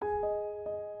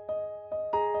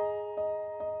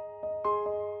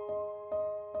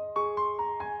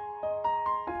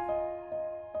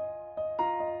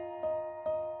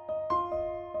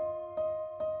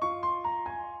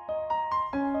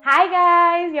Hi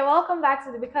guys, you're welcome back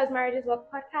to the Because Marriages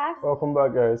Work podcast. Welcome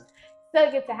back, guys. So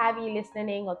good to have you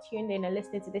listening or tuned in and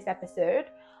listening to this episode.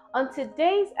 On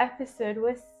today's episode,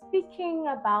 we're speaking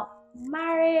about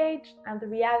marriage and the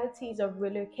realities of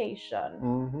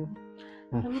relocation.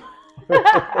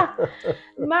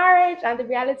 Marriage and the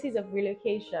realities of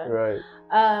relocation. Right.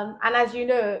 And as you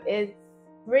know, it's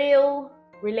real,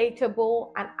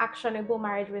 relatable, and actionable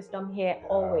marriage wisdom here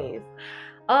always.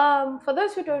 For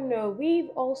those who don't know, we've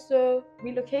also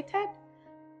relocated,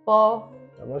 but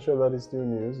I'm not sure that is still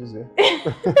news, is it?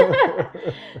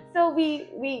 So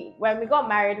we when we got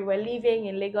married, we were living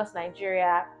in Lagos,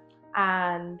 Nigeria,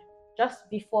 and just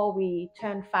before we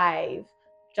turned 5,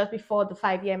 just before the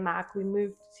 5-year mark, we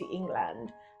moved to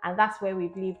England, and that's where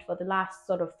we've lived for the last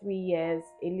sort of 3 years,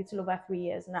 a little over 3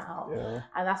 years now,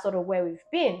 and that's sort of where we've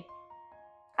been.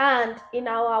 And in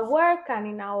our work and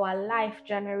in our life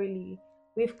generally,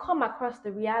 we've come across the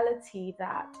reality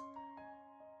that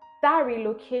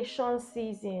relocation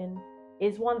season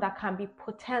is one that can be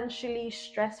potentially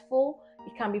stressful.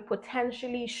 It can be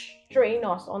potentially strain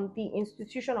us on the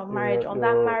institution of marriage, on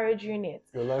that marriage unit.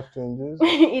 Your life changes.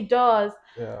 It does.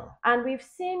 Yeah. And we've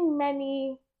seen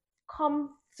many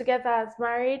come together as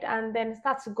married and then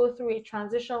start to go through a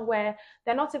transition where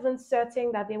they're not even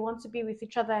certain that they want to be with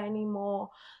each other anymore.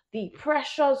 The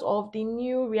pressures of the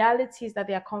new realities that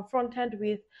they are confronted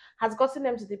with has gotten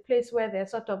them to the place where they're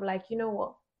sort of like, you know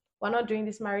what, we're not doing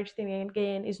this marriage thing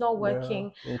again. It's not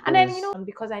working. And then,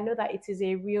 because I know that it is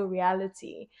a real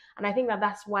reality. And I think that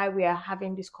that's why we are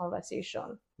having this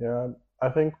conversation. Yeah, I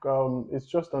think it's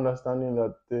just understanding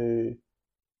that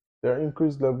there are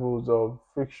increased levels of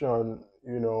friction,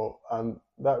 and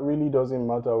that really doesn't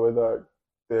matter whether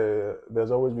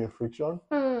there's always been friction.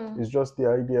 It's just the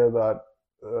idea that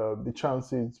the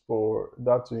chances for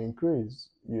that to increase,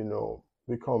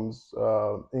 becomes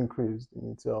increased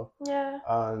in itself. Yeah.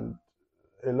 And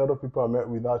a lot of people are met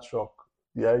with that shock.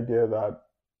 The idea that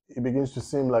it begins to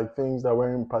seem like things that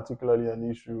weren't particularly an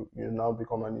issue, now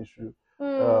become an issue.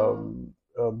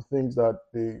 Things that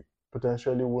they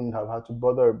potentially wouldn't have had to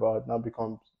bother about now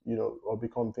become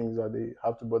things that they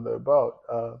have to bother about,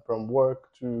 from work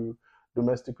to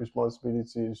domestic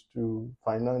responsibilities to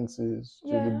finances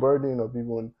to the burden of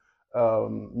even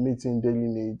meeting daily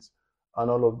needs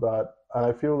and all of that. And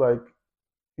I feel like,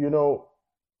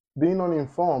 being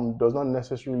uninformed does not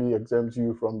necessarily exempt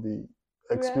you from the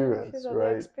experience,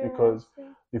 right? Because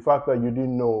the fact that you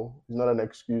didn't know is not an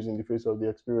excuse in the face of the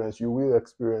experience. You will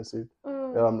experience it.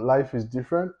 Life is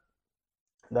different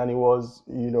than it was,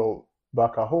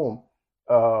 back at home.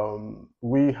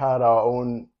 We had our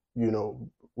own,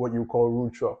 what you call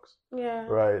root shocks,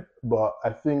 right? But I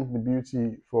think the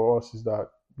beauty for us is that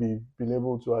we've been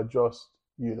able to adjust,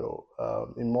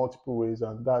 in multiple ways,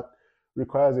 and that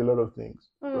requires a lot of things,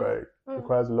 right?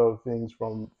 Requires a lot of things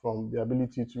from the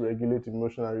ability to regulate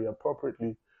emotionally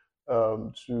appropriately,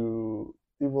 to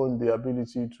even the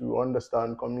ability to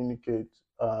understand, communicate,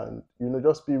 and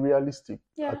just be realistic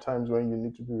at times when you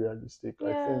need to be realistic.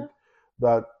 I think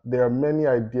that there are many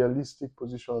idealistic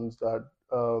positions that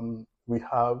we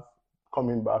have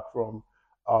coming back from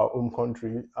our home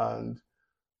country, and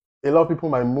a lot of people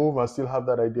might move and still have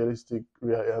that idealistic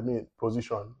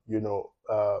position,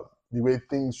 the way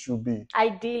things should be.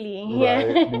 Ideally,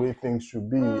 right? The way things should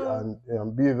be,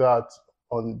 and be that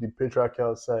on the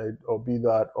patriarchal side, or be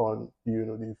that on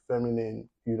the feminine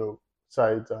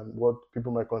side, and what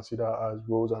people might consider as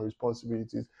roles and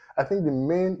responsibilities. I think the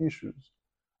main issues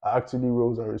are actually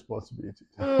roles and responsibilities.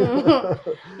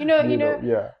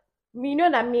 You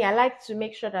know that me, I like to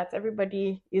make sure that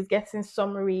everybody is getting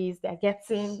summaries, they're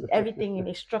getting everything in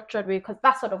a structured way, because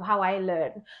that's sort of how I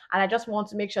learn. And I just want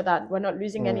to make sure that we're not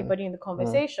losing anybody in the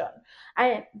conversation.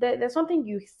 And there's something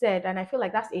you said, and I feel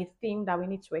like that's a theme that we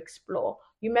need to explore.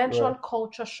 You mentioned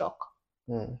culture shock.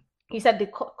 You said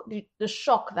the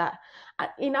shock that,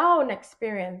 in our own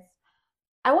experience,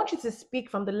 I want you to speak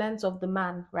from the lens of the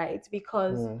man, right?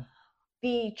 Because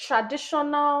the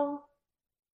traditional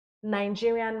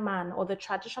Nigerian man or the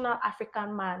traditional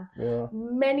African man,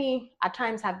 many at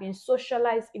times have been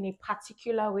socialized in a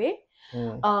particular way,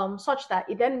 such that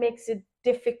it then makes it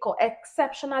difficult,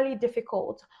 exceptionally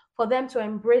difficult, for them to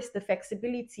embrace the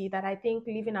flexibility that I think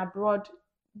living abroad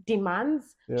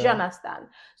demands. Do you understand?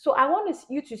 So I want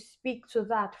you to speak to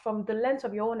that from the lens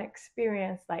of your own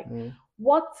experience. Like,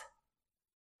 what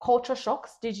culture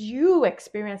shocks did you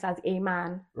experience as a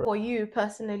man? For you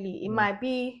personally, it might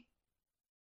be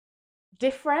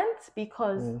different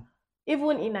because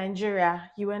even in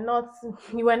Nigeria, you were not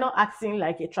acting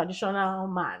like a traditional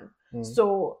man.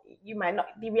 So you might not,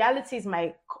 the realities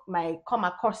might come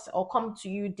across or come to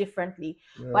you differently.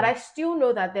 But I still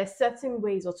know that there's certain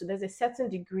ways, or there's a certain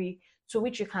degree to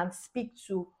which you can speak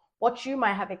to what you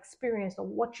might have experienced or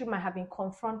what you might have been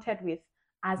confronted with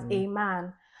as a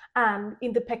man. And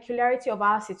in the peculiarity of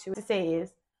our situation, say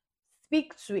is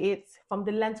speak to it from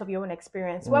the lens of your own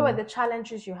experience. What were the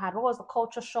challenges you had? What was the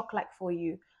culture shock like for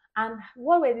you? And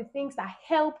what were the things that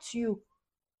helped you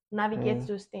navigate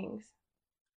those things?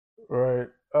 Right.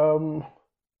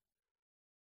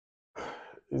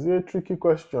 Is it a tricky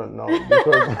question now?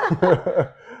 Because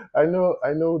I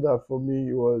know that for me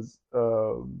it was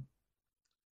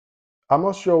I'm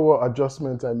not sure what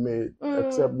adjustment I made,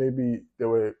 except maybe there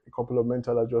were a couple of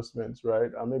mental adjustments,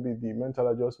 right? And maybe the mental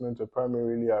adjustments were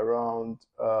primarily around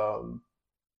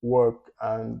work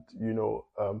and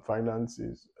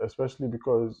finances, especially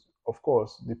because, of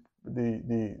course,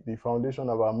 the foundation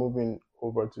of our moving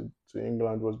over to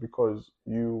England was because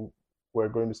you were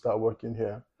going to start working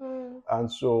here, and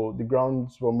so the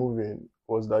grounds for moving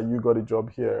was that you got a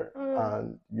job here,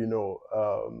 and we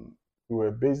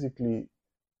were basically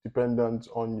dependent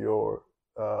on your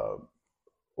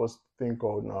what's the thing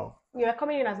called now? You're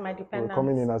coming in as my dependent. We're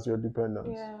coming in as your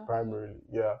dependents, primarily,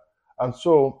 yeah. And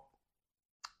so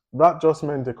that just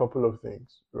meant a couple of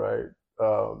things, right?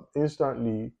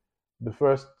 Instantly, the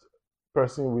first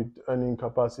person with earning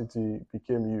capacity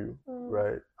became you,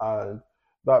 right? And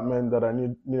that meant that I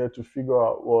needed to figure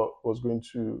out what was going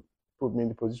to put me in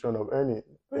the position of earning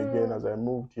again as I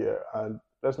moved here. And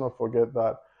let's not forget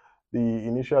that the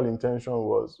initial intention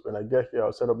was when I get here,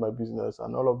 I'll set up my business,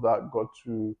 and all of that got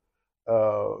to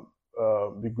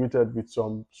be greeted with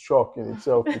some shock in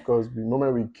itself because the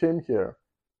moment we came here,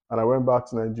 and I went back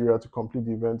to Nigeria to complete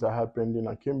the event I had pending.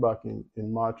 I came back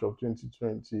in March of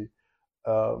 2020.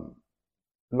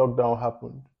 Lockdown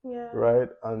happened, right?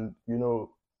 And,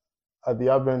 at the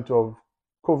advent of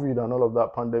COVID and all of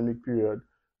that pandemic period,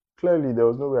 clearly there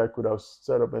was no way I could have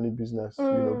set up any business,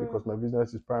 because my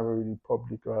business is primarily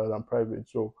public rather than private.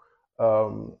 So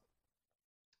that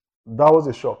was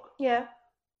a shock. Yeah.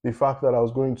 The fact that I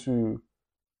was going to,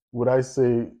 would I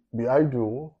say, be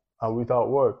idle and without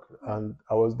work. And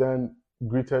I was then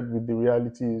greeted with the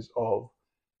realities of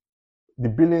the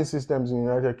billing systems in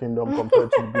the United Kingdom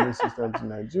compared to the billing systems in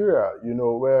Nigeria,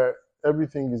 where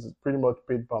everything is pretty much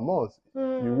paid per month.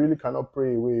 You really cannot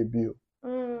pray away a bill,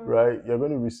 right? You're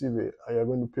going to receive it and you're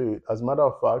going to pay it. As a matter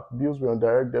of fact, bills were on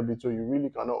direct debit, so you really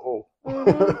cannot owe.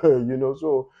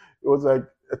 So it was like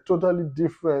a totally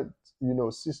different,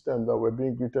 system that we're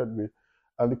being greeted with.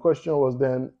 And the question was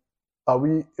then, are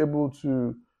we able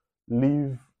to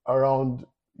live around,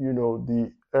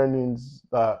 the earnings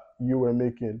that you were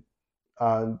making?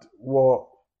 And what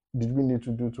did we need to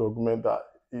do to augment that?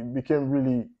 It became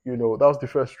really, that was the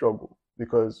first struggle,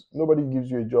 because nobody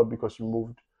gives you a job because you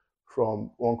moved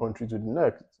from one country to the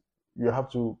next. You have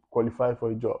to qualify for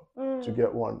a job to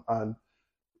get one. And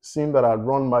seeing that I'd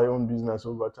run my own business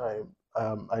over time,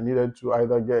 I needed to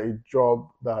either get a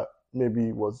job that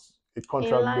maybe was a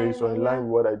contract based or in line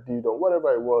with what I did or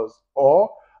whatever it was,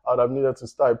 or I'd have needed to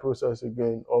start a process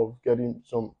again of getting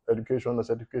some education or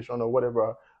certification or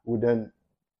whatever would then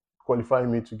qualify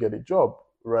me to get a job,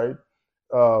 right?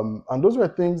 And those were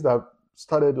things that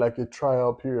started like a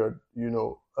trial period, and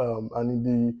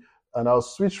I'll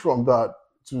switch from that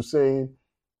to saying,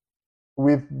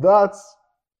 with that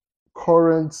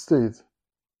current state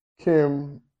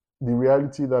came the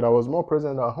reality that I was more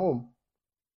present at home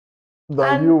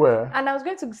than you were. And I was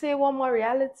going to say one more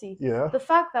reality. Yeah. The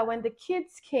fact that when the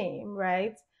kids came,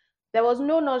 right, there was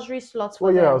no nursery slots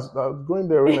for them. I was going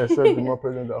there when I said be more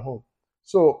present at home.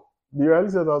 So the reality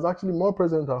is that I was actually more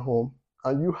present at home,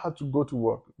 and you had to go to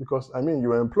work because, you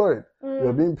were employed,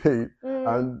 you're being paid,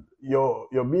 and your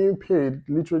being paid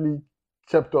literally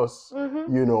kept us,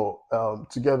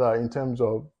 together in terms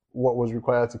of what was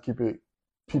required to keep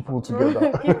people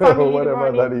together, or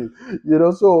whatever that is,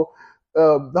 So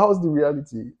that was the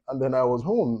reality. And then I was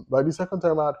home. By the second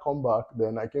time I had come back,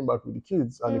 then I came back with the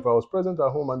kids. And if I was present at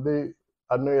home and they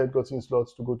had not yet gotten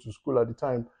slots to go to school at the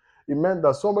time, it meant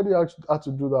that somebody had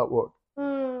to do that work,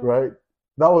 right?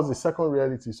 That was the second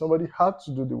reality. Somebody had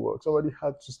to do the work. Somebody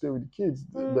had to stay with the kids.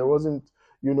 There wasn't,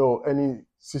 any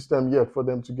system yet for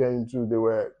them to get into. They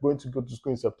were going to go to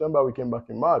school in September. We came back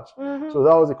in March. So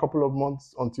that was a couple of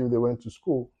months until they went to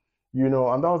school, and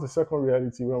that was the second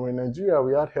reality. When we were in Nigeria,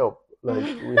 we had help. Like,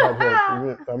 we had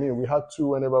help. We had two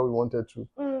whenever we wanted to,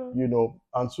 and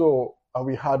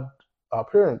we had our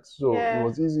parents. So it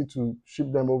was easy to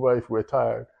ship them over if we were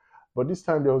tired. But this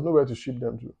time, there was nowhere to ship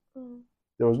them to.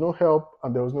 There was no help,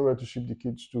 and there was nowhere to ship the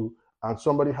kids to. And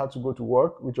somebody had to go to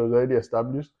work, which was already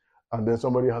established. and then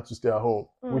somebody had to stay at home,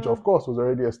 which of course was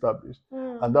already established.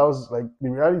 And that was like the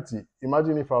reality.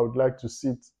 Imagine if I would like to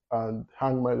sit and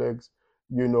hang my legs,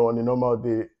 on a normal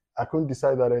day. I couldn't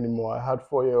decide that anymore. I had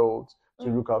 4-year-olds to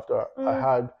look after. I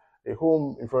had a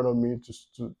home in front of me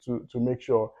to make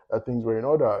sure that things were in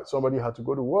order. Somebody had to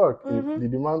go to work. If the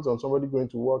demands on somebody going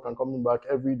to work and coming back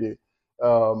every day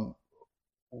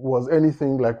was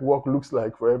anything like work looks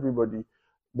like for everybody,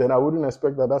 then I wouldn't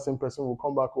expect that same person will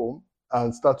come back home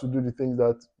and start to do the things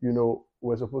that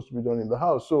were supposed to be done in the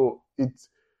house. So it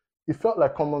felt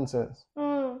like common sense.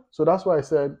 So that's why I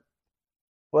said,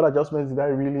 what adjustments did I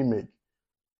really make?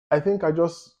 I think I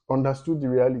just understood the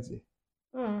reality.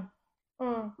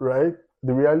 Right?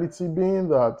 The reality being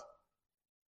that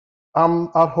I'm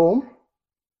at home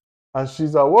and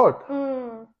she's at work.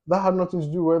 That had nothing to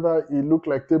do whether it looked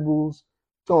like tables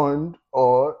turned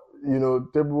or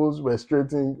tables were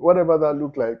straightened, whatever that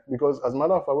looked like. Because as a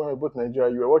matter of fact, when we were both in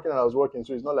Nigeria, you were working and I was working,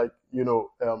 so it's not like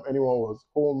anyone was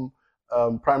home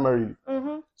primarily.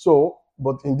 So,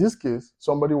 but in this case,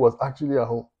 somebody was actually at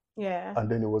home. Yeah. And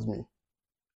then it was me.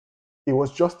 It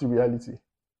was just the reality.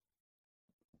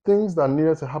 Things that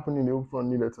needed to happen in the home front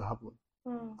needed to happen.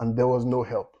 And there was no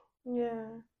help. Yeah.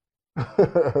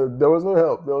 There was no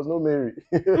help. There was no Mary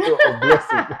or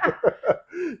blessing.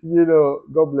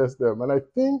 God bless them. And I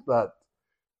think that,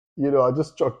 I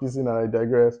just chuck this in and I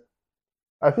digress.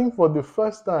 I think for the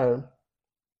first time,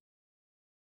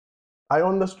 I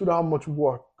understood how much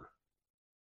work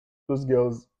those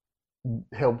girls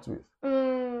helped with.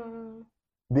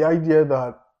 The idea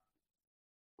that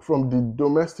from the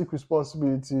domestic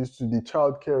responsibilities to the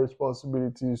childcare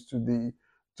responsibilities to the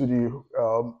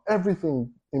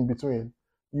everything in between,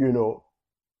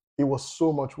 it was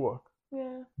so much work.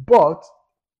 Yeah. But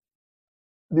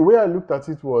the way I looked at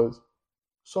it was,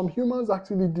 some humans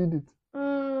actually did it.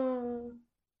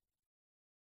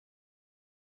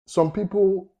 Some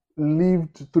people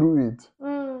lived through it,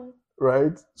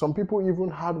 right? Some people even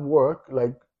had work,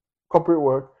 like corporate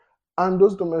work, and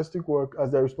those domestic work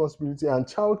as their responsibility and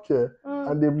childcare,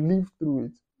 and they've lived through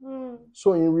it.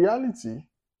 So in reality,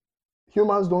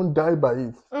 humans don't die by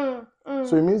it.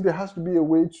 So it means there has to be a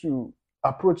way to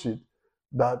approach it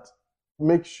that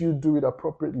makes you do it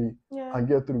appropriately and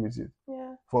get through with it.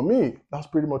 Yeah. For me, that's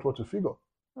pretty much what to figure.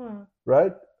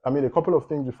 Right? I mean, a couple of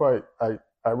things before I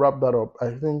wrap that up.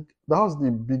 I think that was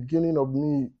the beginning of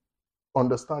me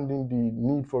understanding the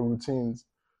need for routines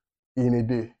in a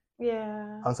day.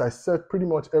 Yeah. As I set pretty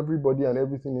much everybody and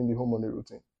everything in the home on a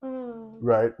routine.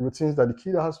 Right? Routines that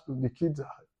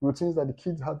routines that the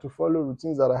kids had to follow,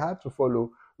 routines that I had to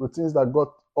follow, routines that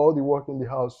got all the work in the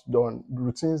house done,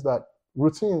 routines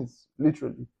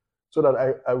literally, so that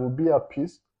I will be at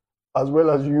peace, as well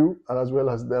as you and as well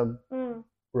as them.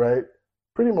 Right?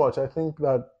 Pretty much, I think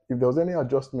that if there was any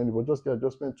adjustment, it was just the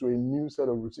adjustment to a new set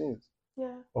of routines.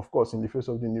 Yeah. Of course, in the face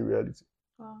of the new reality.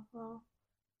 Wow.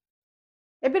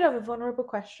 A bit of a vulnerable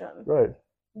question. Right.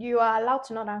 You are allowed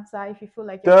to not answer if you feel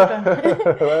like you're put on.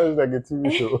 That is like a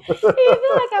TV show. You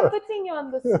feel like I'm putting you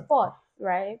on the spot,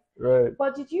 right? Right.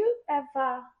 But did your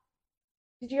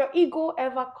ego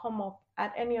ever come up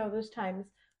at any of those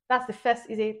times? That's the first,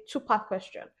 is a two-part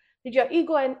question. Did your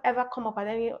ego ever come up at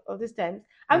any of these times?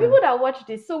 And people that watch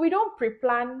this, so we don't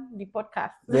pre-plan the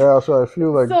podcast. Yeah, so I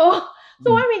feel like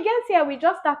so when we get here, we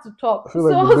just start to talk. I feel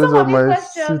like the base of my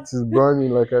seat is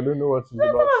burning. Like I don't know what to do.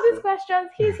 Some of these questions,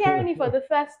 he's hearing it for the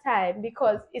first time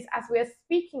because it's as we're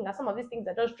speaking, as some of these things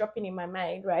are just dropping in my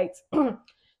mind, right?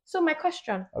 So my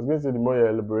question. I was going to say, the more you're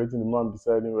elaborating, the more I'm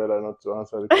deciding whether or not to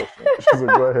answer the question. So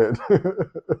go ahead.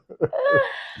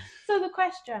 So the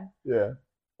question. Yeah.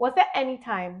 Was there any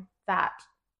time that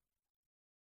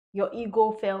your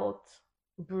ego felt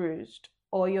bruised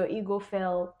or your ego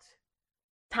felt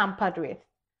tampered with?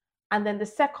 And then the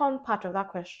second part of that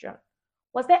question,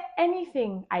 was there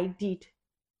anything I did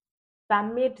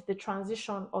that made the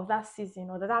transition of that season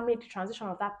or that made the transition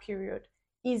of that period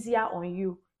easier on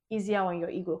you, easier on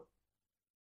your ego?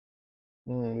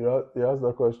 You asked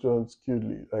that question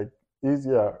skewedly. Like,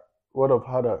 easier. What of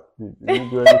harder? Did you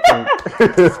do anything?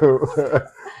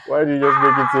 Why do you just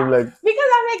make it seem like...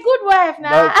 Because I'm a good wife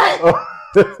now.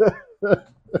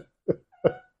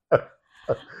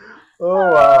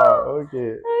 Oh, wow.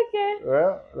 Okay. Okay.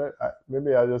 Well,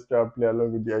 maybe I'll just try and play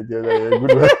along with the idea that you're a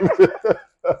good wife.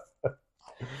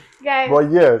 Guys,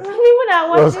 but yes. People that are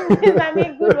watching this, I'm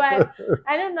a good wife.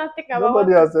 I know nothing about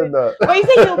Nobody has said that. But you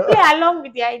say you play along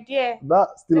with the idea. That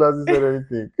still hasn't said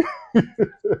anything.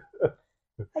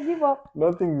 I give up.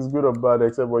 Nothing is good or bad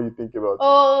except what you think about it.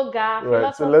 Oh, God.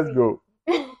 Right, so let's go.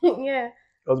 Yeah.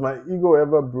 Was my ego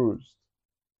ever bruised?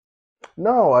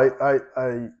 No,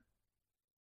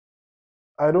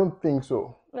 I don't think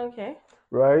so. Okay.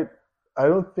 Right? I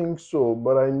don't think so,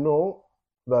 but I know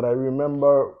that I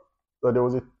remember that there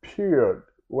was a period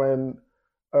when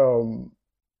um,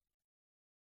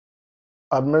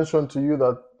 I'd mentioned to you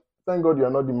that thank God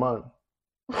you're not the man.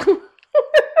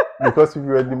 Because if you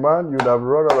were the man, you'd have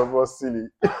run all of us silly.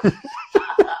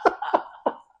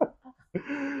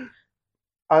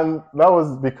 And that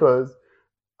was because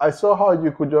I saw how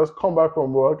you could just come back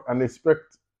from work and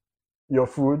expect your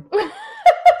food.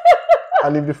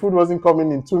 And if the food wasn't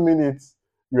coming in 2 minutes,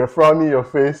 you were frowning your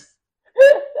face.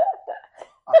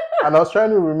 And I was trying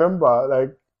to remember,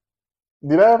 like,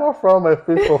 did I ever frown my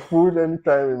face for food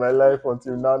anytime in my life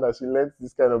until now that she learned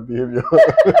this kind of behavior?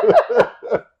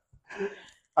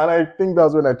 And I think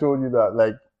that's when I told you that,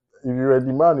 like, if you were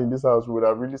the man in this house, we would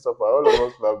have really suffered. All of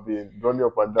us would have been running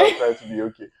up and down trying to be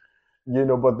okay.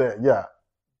 But then, yeah,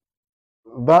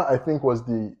 that I think was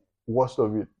the worst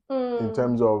of it in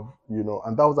terms of,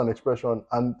 and that was an expression,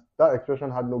 and that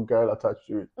expression had no guile attached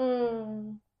to it.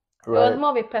 Right? It was more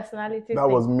of a personality that thing.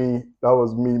 That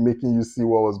was me making you see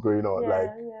what was going on.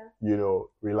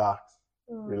 Relax.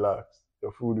 Relax.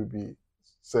 Your food will be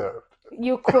served.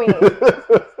 You queen.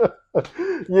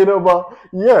 But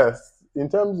yes, in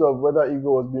terms of whether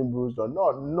ego was being bruised or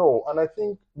not, no. And I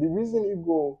think the reason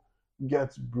ego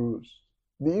gets bruised,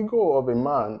 the ego of a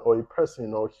man or a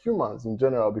person or humans in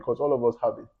general, because all of us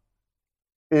have it,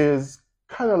 is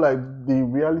kind of like the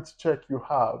reality check you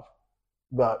have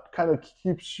that kind of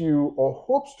keeps you or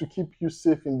hopes to keep you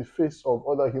safe in the face of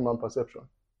other human perception.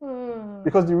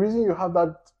 Because the reason you have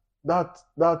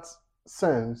that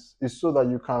sense is so that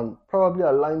you can probably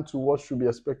align to what should be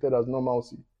expected as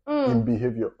normalcy in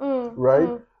behavior,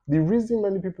 right? The reason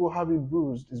many people have it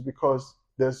bruised is because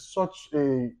there's such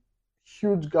a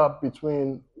huge gap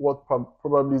between what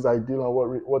probably is ideal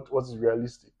and what is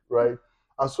realistic, right?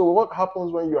 And so what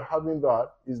happens when you're having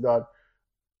that is that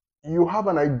you have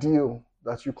an ideal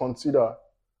that you consider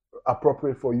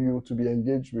appropriate for you to be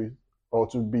engaged with or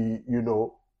to be,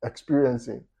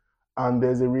 experiencing. And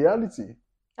there's a reality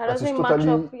that is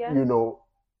totally,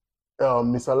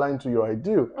 misaligned to your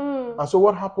ideal. And so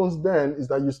what happens then is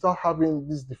that you start having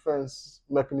these defense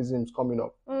mechanisms coming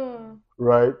up,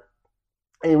 right?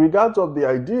 In regards of the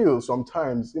ideal,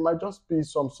 sometimes it might just be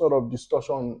some sort of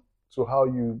distortion to how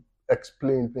you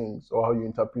explain things or how you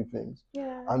interpret things.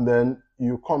 And then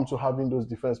you come to having those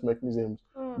defense mechanisms,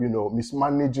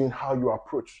 mismanaging how you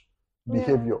approach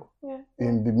behavior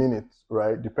in the minutes,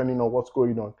 right? Depending on what's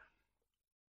going on.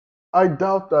 I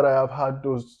doubt that I have had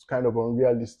those kind of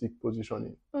unrealistic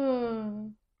positioning,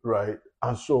 right?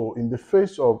 And so in the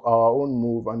face of our own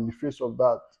move and in the face of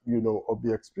that, of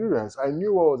the experience, I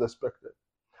knew what was expected.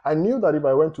 I knew that if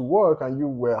I went to work and you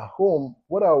were home,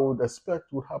 what I would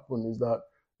expect would happen is that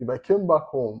if I came back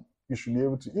home, you should be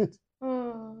able to eat,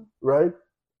 right?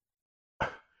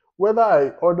 Whether I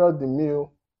ordered the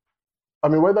meal,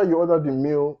 whether you ordered the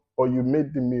meal or you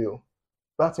made the meal,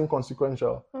 that's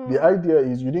inconsequential. The idea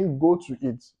is you didn't go to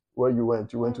eat where you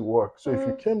went to work. So if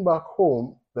you came back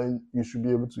home, then you should be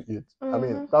able to eat.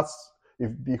 That's, if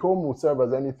the home would serve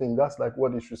as anything, that's like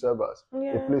what it should serve as.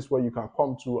 A place where you can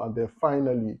come to and then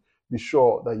finally be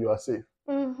sure that you are safe,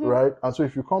 right? And so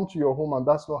if you come to your home and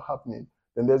that's not happening,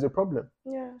 then there's a problem.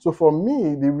 So for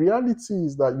me, the reality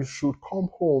is that you should come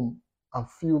home and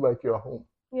feel like you're home.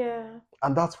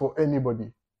 And that's for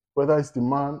anybody, whether it's the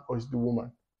man or it's the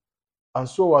woman. And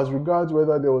so as regards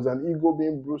whether there was an ego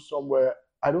being bruised somewhere,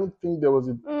 I don't think there was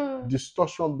a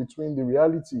distortion between the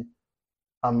reality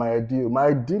and my ideal. My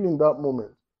ideal in that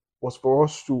moment was for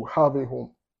us to have a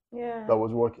home that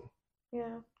was working.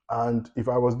 And if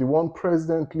I was the one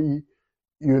presently,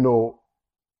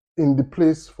 in the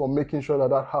place for making sure that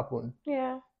that happened,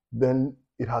 then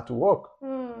it had to work,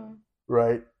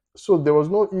 right? So there was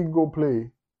no ego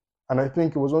play. And I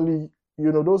think it was only,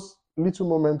 those little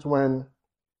moments when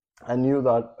I knew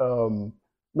that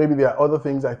maybe there are other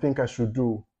things I think I should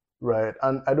do, right?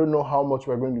 And I don't know how much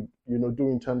we're going to, do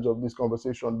in terms of this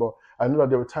conversation, but I know that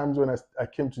there were times when I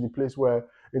came to the place where,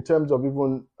 in terms of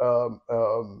even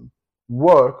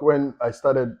work, when I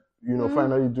started,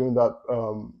 finally doing that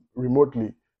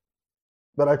remotely,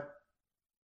 that I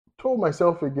told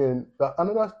myself again that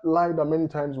another lie that many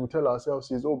times we tell ourselves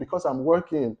is, oh, because I'm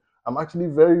working, I'm actually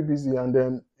very busy, and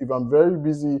then if I'm very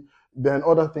busy, then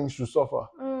other things should suffer,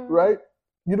 right?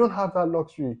 You don't have that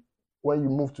luxury when you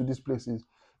move to these places.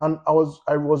 And I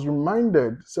was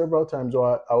reminded several times,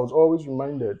 or I was always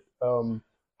reminded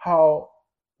how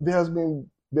there have been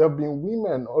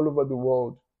women all over the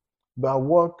world that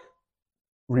work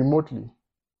remotely.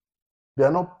 They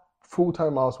are not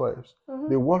full-time housewives.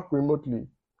 They work remotely,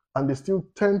 and they still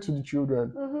tend to the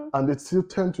children, and they still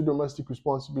tend to domestic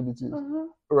responsibilities,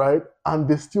 right? And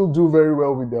they still do very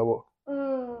well with their work.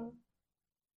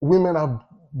 Women have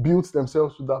built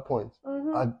themselves to that point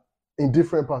in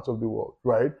different parts of the world,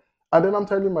 right? And then I'm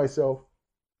telling myself,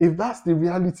 if that's the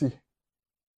reality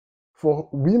for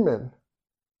women,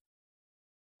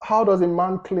 how does a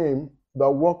man claim that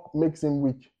work makes him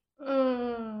weak?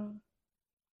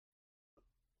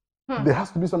 There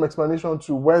has to be some explanation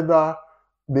to whether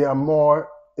they are more,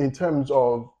 in terms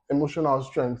of emotional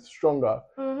strength, stronger,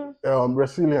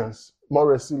 resilience, more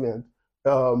resilient,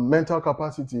 mental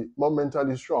capacity, more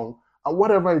mentally strong, and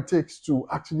whatever it takes to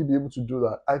actually be able to do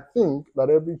that. I think that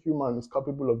every human is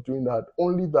capable of doing that,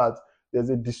 only that there's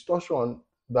a distortion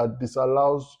that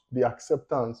disallows the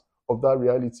acceptance of that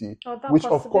reality, which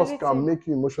of course can make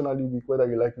you emotionally weak, whether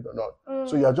you like it or not.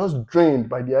 So you're just drained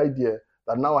by the idea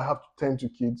that now I have to tend to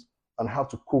kids, and I have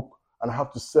to cook, and I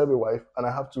have to serve a wife, and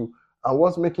and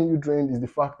what's making you drained is the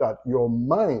fact that your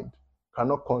mind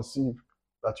cannot conceive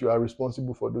that you are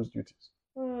responsible for those duties.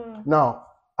 Now,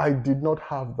 I did not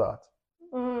have that.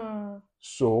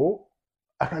 So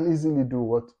I can easily do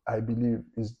what I believe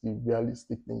is the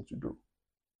realistic thing to do.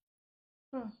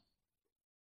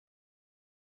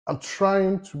 I'm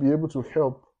trying to be able to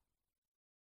help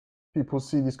people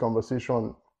see this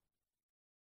conversation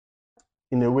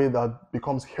in a way that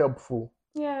becomes helpful,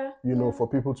 for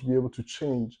people to be able to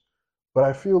change. But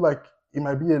I feel like it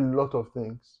might be a lot of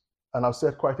things. And I've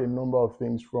said quite a number of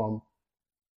things, from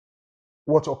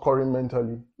what's occurring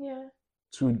mentally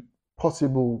to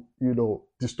possible,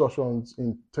 distortions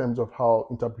in terms of how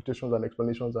interpretations and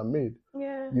explanations are made.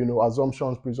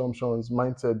 Assumptions, presumptions,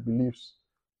 mindset, beliefs,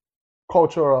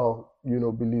 cultural,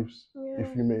 beliefs,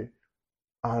 if you may,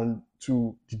 and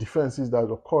to the defenses that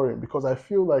are occurring. Because I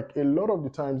feel like a lot of the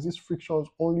times these frictions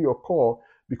only occur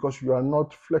because you are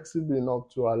not flexible enough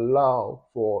to allow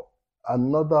for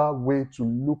another way to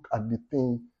look at the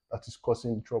thing that is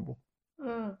causing trouble.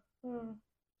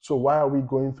 So why are we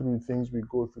going through the things we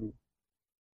go through?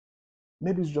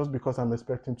 Maybe it's just because I'm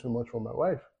expecting too much from my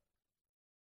wife.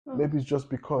 Maybe it's just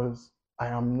because I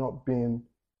am not being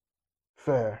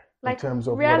fair in terms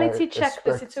of reality check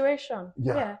the situation.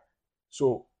 Yeah.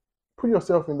 So put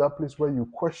yourself in that place where you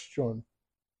question,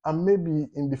 and maybe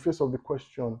in the face of the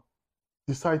question,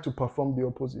 decide to perform the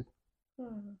opposite.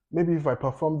 Maybe if I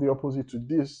perform the opposite to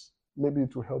this, maybe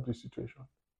it will help the situation.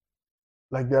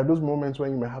 Like, there are those moments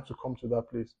when you may have to come to that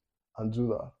place and do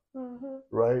that,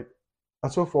 right?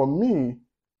 And so for me,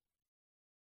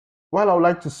 while I would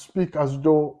like to speak as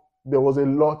though there was a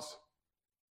lot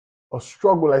of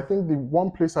struggle, I think the one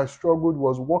place I struggled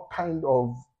was what kind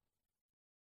of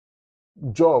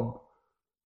job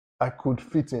I could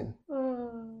fit in.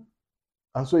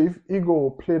 And so if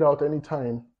ego played out any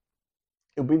time,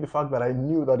 it would be the fact that I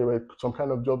knew that there were some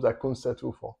kind of jobs I couldn't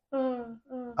settle for.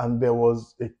 And there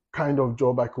was a kind of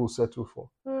job I could settle for.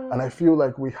 And I feel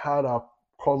like we had our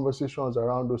conversations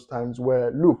around those times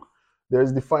where, look,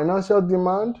 there's the financial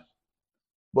demand,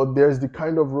 but there's the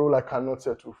kind of role I cannot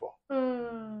settle for.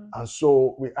 And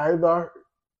so we either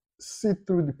sit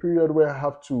through the period where I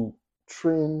have to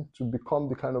train to become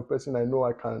the kind of person I know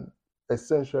I can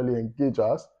essentially engage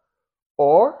as,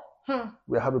 or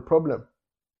we have a problem.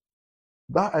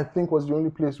 That, I think, was the only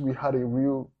place we had a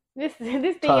real this thing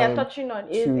you're touching on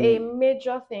is a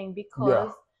major thing,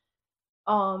 because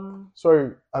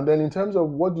sorry. And then in terms of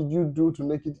what did you do to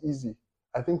make it easy,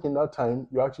 I think in that time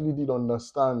you actually did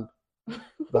understand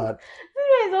that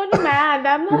this is holding my hand.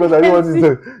 I'm not because I know what you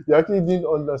said. You actually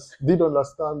did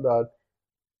understand that,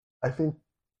 I think,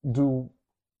 do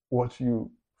what you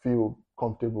feel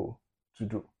comfortable to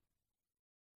do.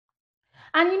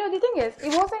 And the thing is,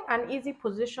 it wasn't an easy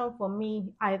position for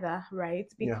me either,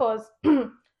 right? Because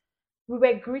we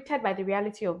were greeted by the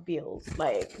reality of bills.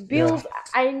 Like, bills,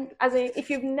 if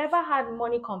you've never had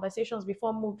money conversations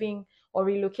before moving or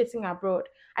relocating abroad,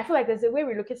 I feel like there's a way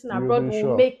relocating abroad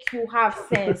will make you have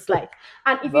sense. Like,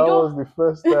 and if you don't, that was the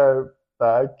first time that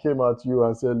I came at you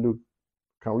and said, look,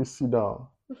 can we sit down?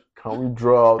 Can we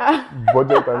draw out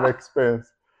budget and expense?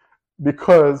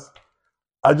 Because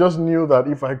I just knew that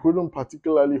if I couldn't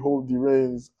particularly hold the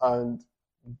reins and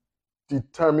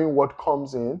determine what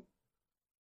comes in,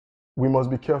 we must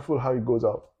be careful how it goes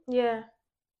out. Yeah.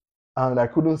 And I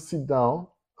couldn't sit down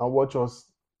and watch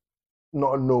us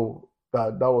not know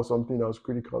that that was something that was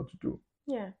critical to do.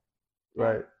 Yeah.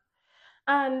 Right.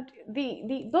 And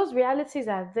those realities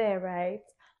are there, right?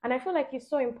 And I feel like it's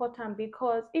so important,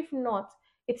 because if not,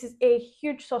 it is a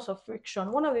huge source of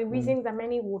friction. One of the reasons that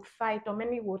many would fight or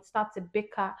many would start to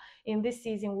bicker in this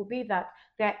season would be that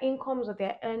their incomes or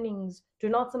their earnings do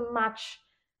not match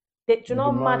they do The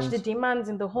not match the demands, demands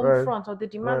in the home right, front or the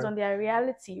demands right, on their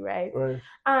reality, right? right.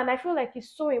 And I feel like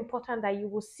it's so important that you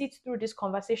will sit through these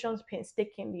conversations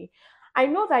painstakingly. I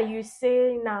know that you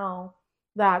say now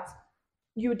that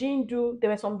you didn't do, there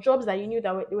were some jobs that you knew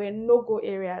that were no-go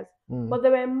areas, Mm. but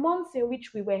there were months in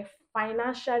which we were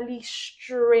financially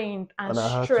strained and And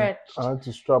I stretched, had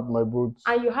to strap my boots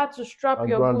and you had to strap and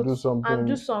your go and do boots and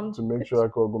do something some. to make sure I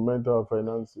could augment our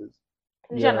finances.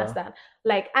 Do you Yeah, understand?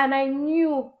 Like, and I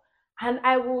knew, and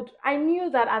I knew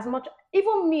that as much.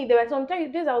 Even me, there were some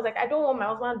days I was like, I don't want my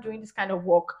husband doing this kind of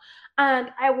work, and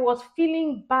I was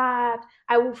feeling bad.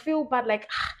 I would feel bad, like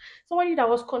somebody that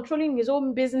was controlling his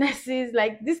own businesses,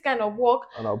 like this kind of work.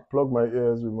 and I'll plug my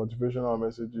ears with motivational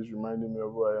messages reminding me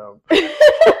of who I am.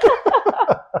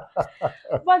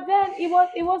 But then it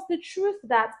was the truth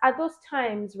that at those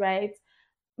times, right?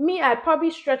 Me, I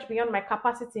probably stretched beyond my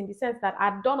capacity in the sense that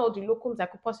I'd done all the locums I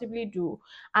could possibly do,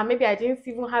 and maybe I didn't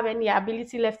even have any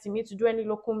ability left in me to do any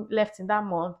locum left in that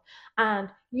month. And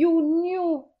you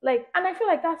knew, like, and I feel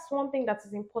like that's one thing that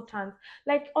is important,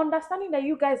 like understanding that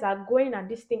you guys are going at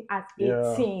this thing as a Yeah,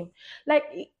 team. Like,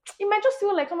 it might just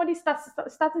feel like somebody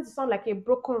starting to sound like a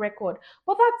broken record,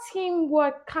 but that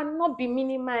teamwork cannot be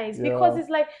minimized because yeah, it's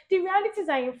like the realities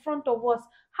are in front of us.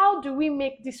 How do we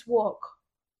make this work?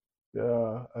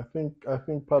 yeah. I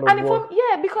think part of And if what, I'm,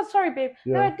 yeah, because sorry, babe,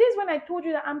 there yeah, are days when I told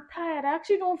you that I'm tired. I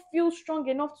actually don't feel strong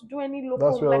enough to do any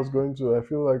that's locums. where I Like, was going to. I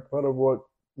feel like part of what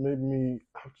made me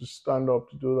have to stand up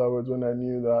to do that was when I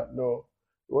knew that no,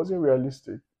 it wasn't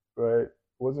realistic, right?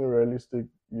 It wasn't realistic,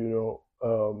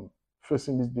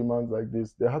 facing these demands like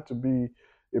this. There had to be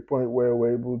a point where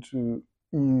we're able to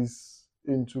ease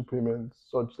into payments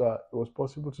such that it was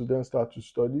possible to then start to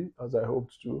study as I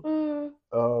hoped to, mm,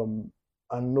 um,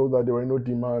 and know that there were no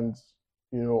demands,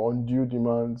 undue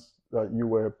demands that you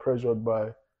were pressured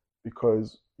by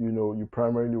because, you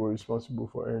primarily were responsible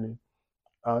for earning.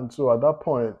 And so at that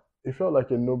point, it felt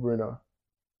like a no brainer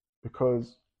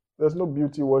because there's no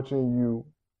beauty watching you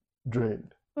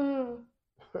drained. mm,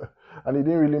 And it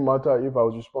didn't really matter if I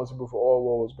was responsible for all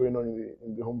what was going on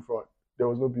in the home front. There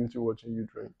was no beauty watching you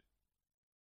drained,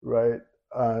 right?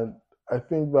 And I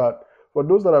think that for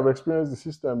those that have experienced the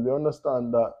system, they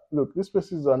understand that look, these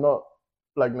places are not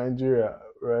like Nigeria,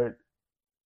 right?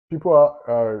 People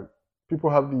are people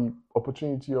have the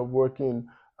opportunity of working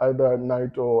either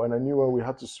night or, and I knew when we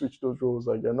had to switch those roles,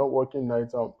 like you're not working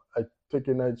nights, I take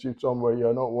a night shift somewhere,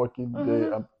 you're not working day,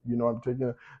 mm-hmm, I'm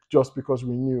taking, just because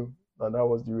we knew that that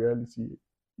was the reality,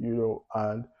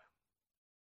 and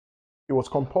it was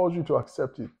compulsory to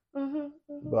accept it, mm-hmm,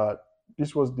 mm-hmm, that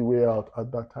this was the way out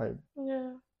at that time.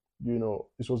 yeah,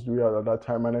 This was the way out at that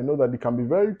time, and I know that it can be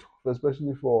very tough,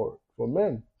 especially for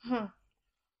men, hmm,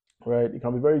 right? It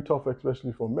can be very tough,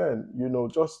 especially for men,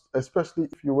 just especially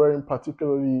if you weren't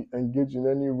particularly engaged in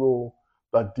any role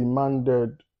that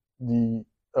the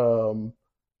um,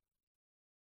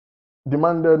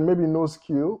 demanded maybe no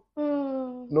skill,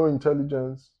 mm, no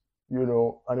intelligence,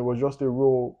 and it was just a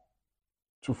role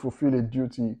to fulfill a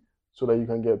duty so that you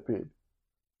can get paid,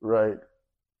 right?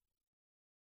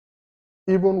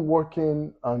 Even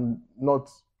working and not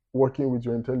working with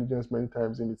your intelligence many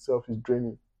times in itself is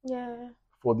draining yeah,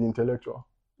 for the intellectual.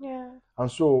 yeah,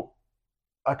 And so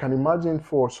I can imagine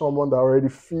for someone that already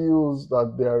feels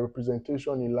that their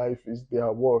representation in life is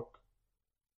their work,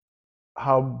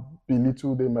 how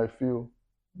belittled they might feel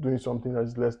doing something that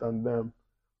is less than them.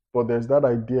 But there's that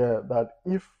idea that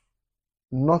if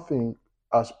nothing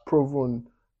has proven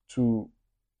to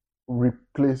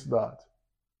replace that,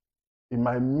 it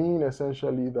might mean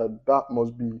essentially that that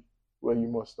must be where you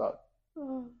must start.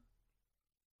 mm,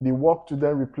 The work to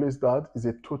then replace that is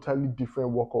a totally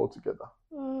different work altogether.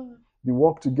 mm, The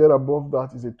work to get above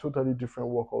that is a totally different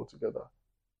work altogether.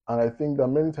 And I think that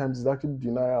many times it's actually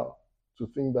denial to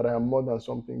think that I am more than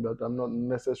something that I'm not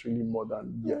necessarily more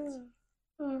than yet, mm,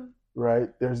 mm, right?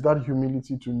 There's that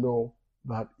humility to know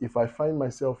that if I find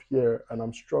myself here and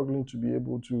I'm struggling to be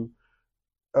able to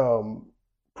um,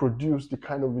 produce the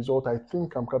kind of result I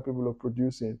think I'm capable of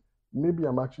producing, maybe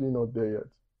I'm actually not there yet.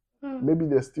 mm, Maybe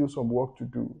there's still some work to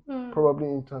do, mm, probably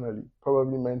internally,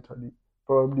 probably mentally,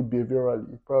 probably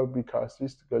behaviorally, probably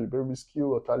characteristically, probably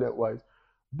skill or talent wise.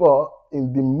 But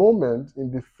in the moment,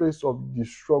 in the face of the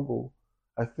struggle,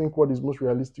 I think what is most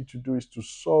realistic to do is to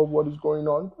solve what is going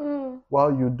on mm,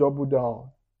 while you double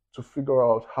down to figure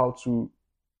out how to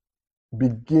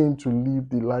begin to live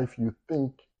the life you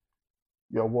think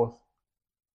you're worth.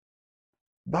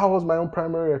 That was my own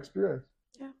primary experience.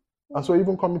 yeah, And yeah, so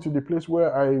even coming to the place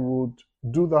where I would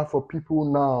do that for people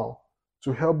now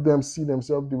to help them see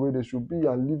themselves the way they should be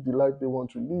and live the life they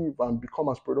want to live and become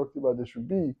as productive as they should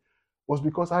be was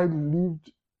because I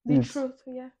lived the truth.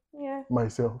 Yeah.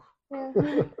 myself. Yeah.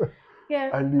 Yeah.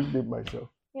 I lived it myself.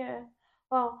 Yeah.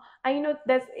 Well, and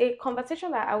there's a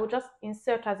conversation that I will just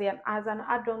insert as an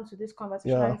add-on to this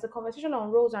conversation, and Yeah. it's a conversation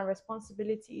on roles and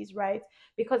responsibilities, right?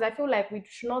 Because I feel like we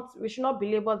should not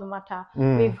belabor the matter.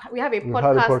 We have a We've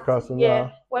had a podcast, podcast on yeah,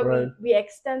 that, where right? we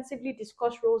extensively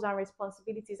discuss roles and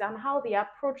responsibilities and how the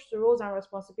approach to roles and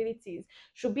responsibilities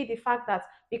should be the fact that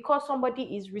because somebody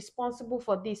is responsible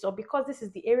for this, or because this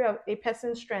is the area of a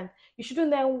person's strength, you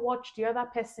shouldn't then watch the other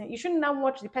person. You shouldn't then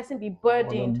watch the person be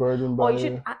burdened, Burdened or by you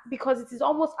should, because it is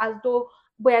almost as though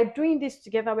we are doing this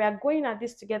together, we are going at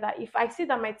this together. If I see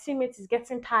that my teammate is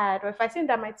getting tired, or if I see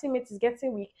that my teammate is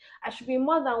getting weak, I should be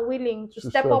more than willing to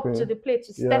step step up to in. the plate,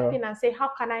 to step in and say,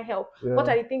 how can I help? What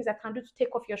are the things I can do to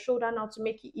take off your shoulder now to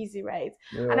make it easy, right?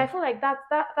 And I feel like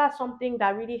that's something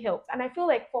that really helps. And I feel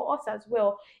like for us as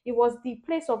well, it was the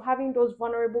place of having those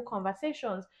vulnerable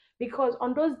conversations, because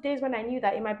on those days when I knew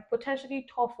that it might be potentially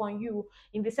tough on you,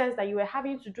 in the sense that you were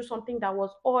having to do something that was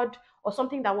odd, or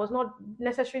something that was not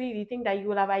necessarily the thing that you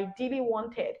would have ideally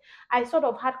wanted, I sort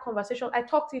of had conversations. I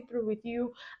talked it through with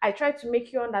you. I tried to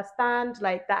make you understand,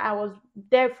 like, that I was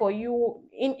there for you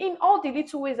in all the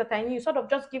little ways that I knew, sort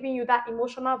of just giving you that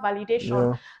emotional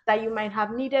validation that you might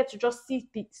have needed to just see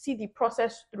the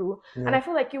process through. And I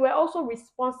feel like you were also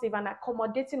responsive and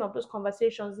accommodating of those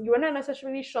conversations. You were not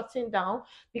necessarily shutting down,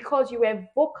 because you were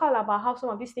vocal about how some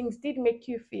of these things did make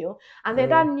you feel. And then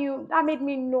that made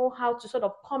me know how to sort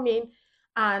of come in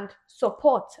and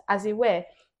support, as it were.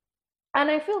 And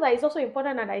I feel that it's also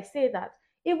important that I say that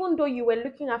even though you were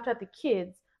looking after the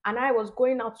kids and I was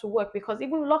going out to work, because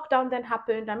even lockdown then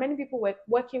happened and many people were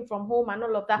working from home and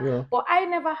all of that. But I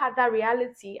never had that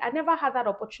reality. I never had that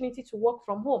opportunity to work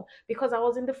from home, because I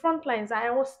was in the front lines. I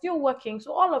was still working.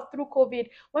 So all of through COVID,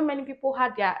 when many people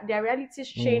had their realities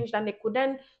changed and they could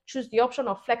then choose the option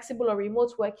of flexible or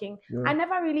remote working, I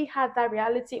never really had that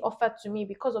reality offered to me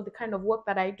because of the kind of work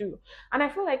that I do. And I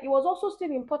feel like it was also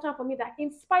still important for me that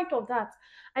in spite of that,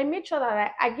 I made sure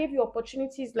that I gave you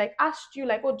opportunities, like asked you,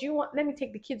 like, oh, do you want, let me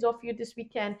take the kids off you this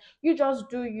weekend. You just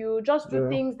do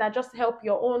things that just help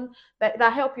your own,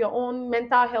 that help your own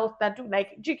mental health, that do,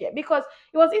 like, do you get? Because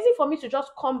it was easy for me to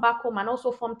just come back home and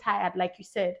also form tired, like you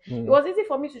said. It was easy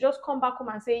for me to just come back home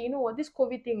and say, you know what, this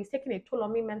COVID thing is taking a toll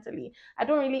on me mentally.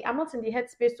 I'm not in the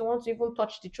headspace to want to even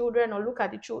touch the children or look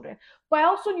at the children. But I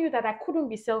also knew that I couldn't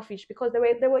be selfish, because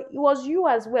it was you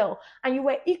as well, and you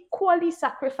were equally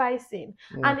sacrificing.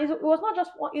 And it was not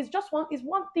just one, it's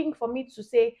one thing for me to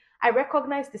say I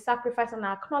recognize the sacrifice and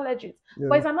I acknowledge it.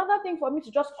 But it's another thing for me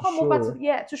to just come over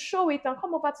to show it and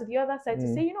come over to the other side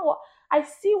to say, you know what, I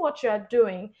see what you are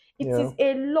doing. It is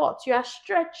a lot. You are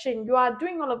stretching, you are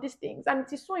doing all of these things. And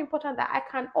it is so important that I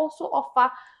can also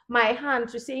offer my hand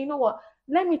to say, you know what,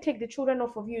 let me take the children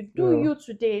off of you. Do you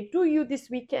today, do you this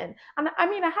weekend. And I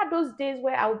mean, I had those days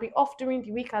where I would be off during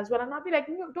the week as well. And I'll be like,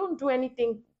 no, don't do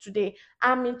anything today.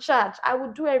 I'm in charge. I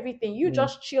will do everything. You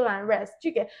just chill and rest.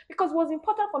 You get? Because it was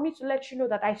important for me to let you know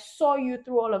that I saw you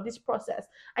through all of this process.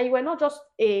 And you were not just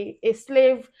a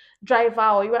slave driver,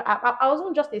 or you were, I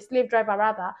wasn't just a slave driver,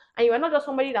 rather. And you were not just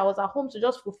somebody that was at home to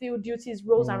just fulfill duties,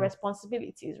 roles, and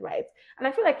responsibilities, right? And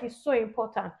I feel like it's so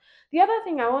important. The other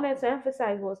thing I wanted to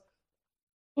emphasize was,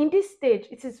 in this stage,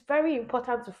 it is very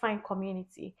important to find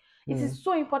community. It is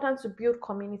so important to build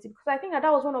community, because I think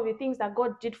that was one of the things that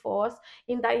God did for us,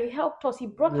 in that He helped us. He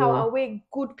brought our way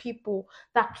good people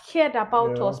that cared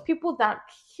about us, people that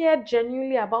cared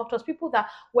genuinely about us, people that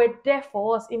were there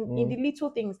for us in the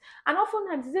little things. And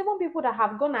oftentimes, it's even people that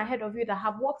have gone ahead of you, that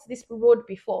have walked this road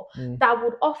before, that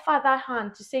would offer that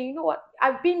hand to say, you know what,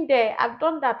 I've been there, I've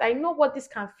done that, I know what this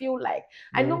can feel like.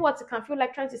 I know what it can feel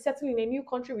like trying to settle in a new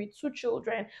country with 2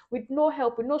 children, with no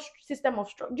help, with no system of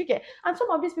structure. You get? And some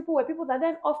of these people were people that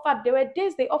then offered, there were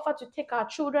days they offered to take our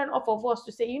children off of us,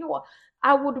 to say, you know what,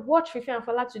 I would watch Fifi and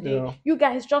Fala today. You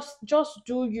guys just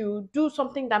do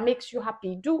something that makes you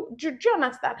happy. Do you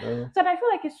understand? So I feel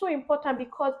like it's so important,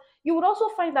 because you would also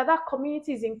find that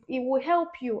community it will help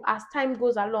you as time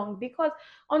goes along. Because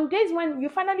on days when you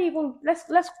finally, even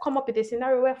let's come up with a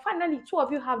scenario where finally 2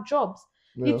 of you have jobs.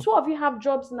 The 2 of you have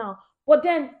jobs now. But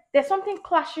then there's something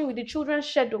clashing with the children's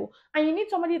schedule, and you need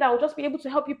somebody that will just be able to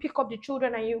help you pick up the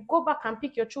children, and you go back and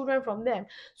pick your children from them.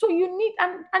 So you need,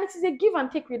 and it is a give and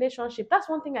take relationship. That's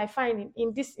one thing I find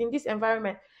in this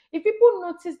environment. If people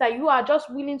notice that you are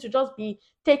just willing to just be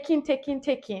taking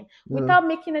without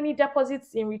making any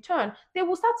deposits in return, they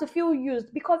will start to feel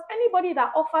used, because anybody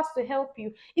that offers to help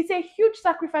you, it's a huge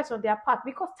sacrifice on their part,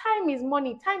 because time is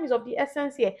money. Time is of the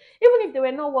essence here. Even if they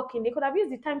were not working, they could have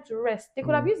used the time to rest. They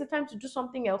could have used the time to do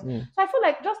something else. So I feel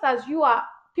like, just as you are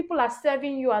people are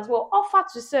serving you as well. Offer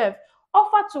to serve.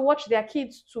 Offer to watch their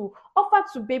kids too. Offer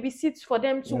to babysit for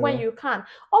them too when you can.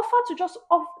 Offer to just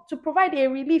to provide a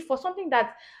relief for something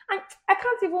that I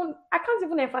can't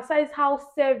even emphasize how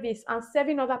service and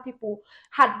serving other people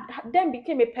had then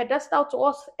became a pedestal to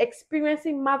us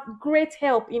experiencing great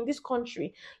help in this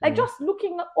country. Like just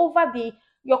looking over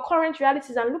your current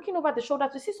realities and looking over the shoulder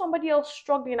to see somebody else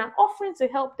struggling and offering to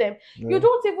help them. You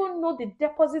don't even know the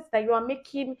deposits that you are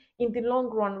making in the long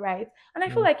run, right? And I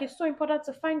feel like it's so important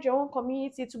to find your own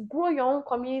community, to grow your own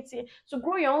community, to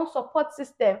grow your own support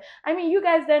system. I mean, you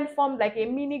guys then formed like a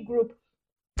mini group.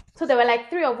 So there were like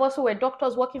 3 of us who were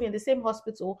doctors working in the same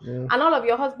hospital, and all of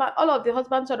the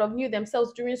husbands sort of knew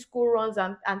themselves during school runs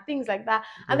and things like that.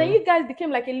 And then you guys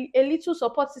became like a little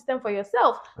support system for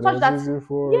yourself, and such that easy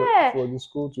for the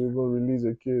school to even release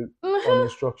a kid on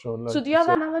instruction. Like so the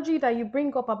other analogy that you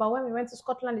bring up about when we went to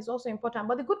Scotland is also important.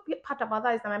 But the good part about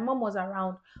that is that my mom was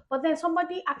around. But then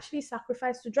somebody actually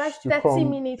sacrificed to drive 30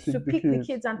 minutes to pick the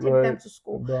kids and take them to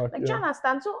school. Do you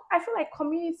understand? So I feel like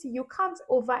community, you can't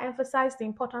overemphasize the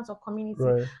importance of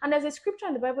community. And there's a scripture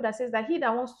in the Bible that says that he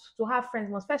that wants to have friends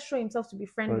must first show himself to be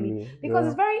friendly. Because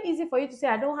it's very easy for you to say,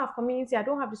 I don't have community, I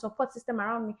don't have the support system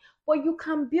around me. But you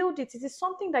can build it. It is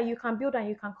something that you can build and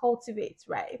you can cultivate,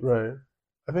 right? Right.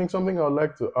 I think something I would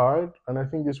like to add, and I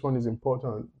think this one is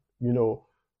important,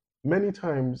 many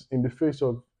times in the face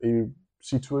of a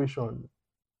situation,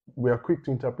 we are quick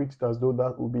to interpret it as though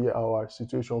that will be our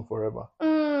situation forever.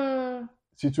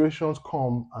 Situations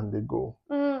come and they go.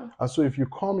 And so if you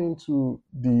come into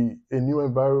a new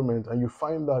environment and you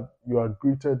find that you are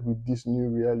greeted with this new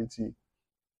reality,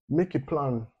 make a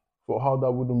plan for how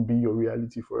that wouldn't be your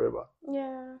reality forever.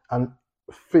 Yeah. And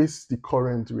face the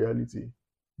current reality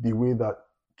the way that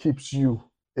keeps you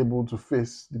able to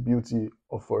face the beauty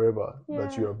of forever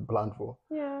that you have planned for.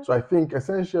 Yeah. So I think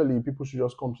essentially people should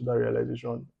just come to that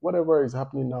realization. Whatever is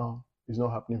happening now is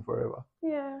not happening forever.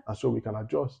 Yeah. And so we can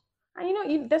adjust.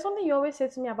 And there's something you always say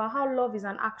to me about how love is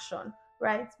an action,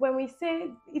 right? When we say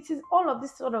it is all of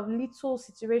these sort of little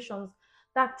situations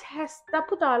that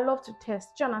put our love to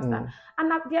test, do you understand?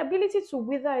 And that the ability to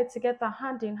wither it together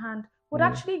hand in hand would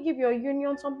actually give your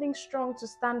union something strong to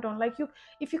stand on. Like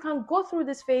if you can go through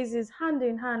these phases hand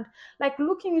in hand, like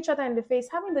looking each other in the face,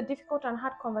 having the difficult and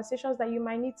hard conversations that you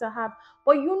might need to have,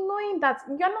 but you knowing that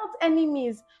you're not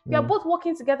enemies, you're both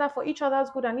working together for each other's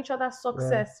good and each other's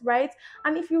success, right?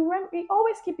 And if you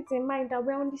always keep it in mind that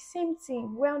we're on the same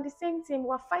team,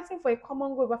 we're fighting for a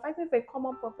common goal, we're fighting for a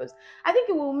common purpose. I think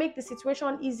it will make the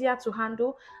situation easier to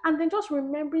handle. And then just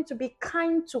remembering to be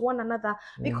kind to one another,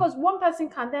 because one person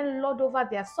can then lord over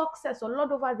their success or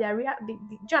lord over their do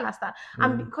you understand?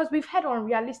 And because we've had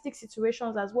unrealistic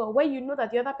situations as well, where you know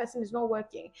that the other person is not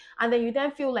working, and then you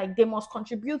then feel like they must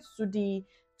contribute to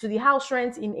the house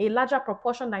rent in a larger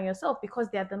proportion than yourself because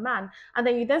they're the man, and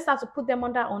then you then start to put them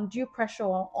under undue pressure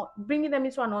or bringing them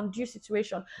into an undue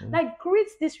situation. Like greet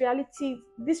these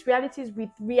realities with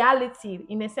reality,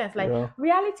 in a sense, like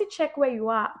reality check where you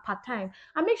are part-time,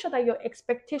 and make sure that your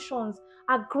expectations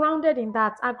are grounded in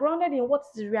what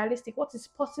is realistic, what is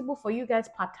possible for you guys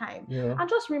part-time, and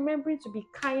just remembering to be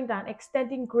kind and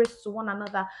extending grace to one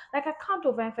another. Like I can't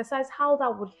overemphasize how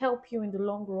that would help you in the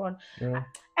long run.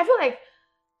 I feel like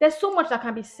there's so much that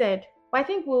can be said, but I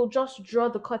think we'll just draw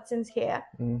the curtains here.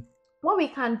 What we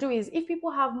can do is, if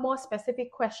people have more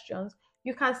specific questions,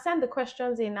 you can send the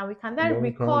questions in, and we can then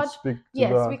record. We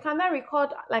can then record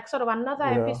like sort of another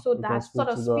episode that sort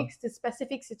of speaks to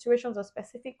specific situations or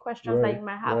specific questions that you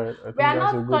might have. We are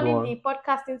not turning the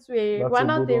podcast into we're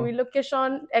not the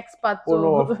relocation expert. Oh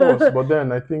no, of course. But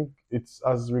then I think it's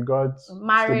as regards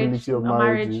stability of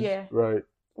marriages, right?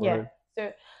 Yeah.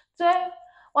 So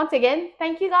once again,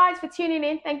 thank you guys for tuning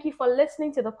in. Thank you for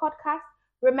listening to the podcast.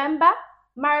 Remember,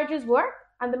 marriages work,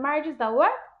 and the marriages that work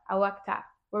are worked out.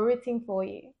 We're rooting for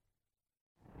you.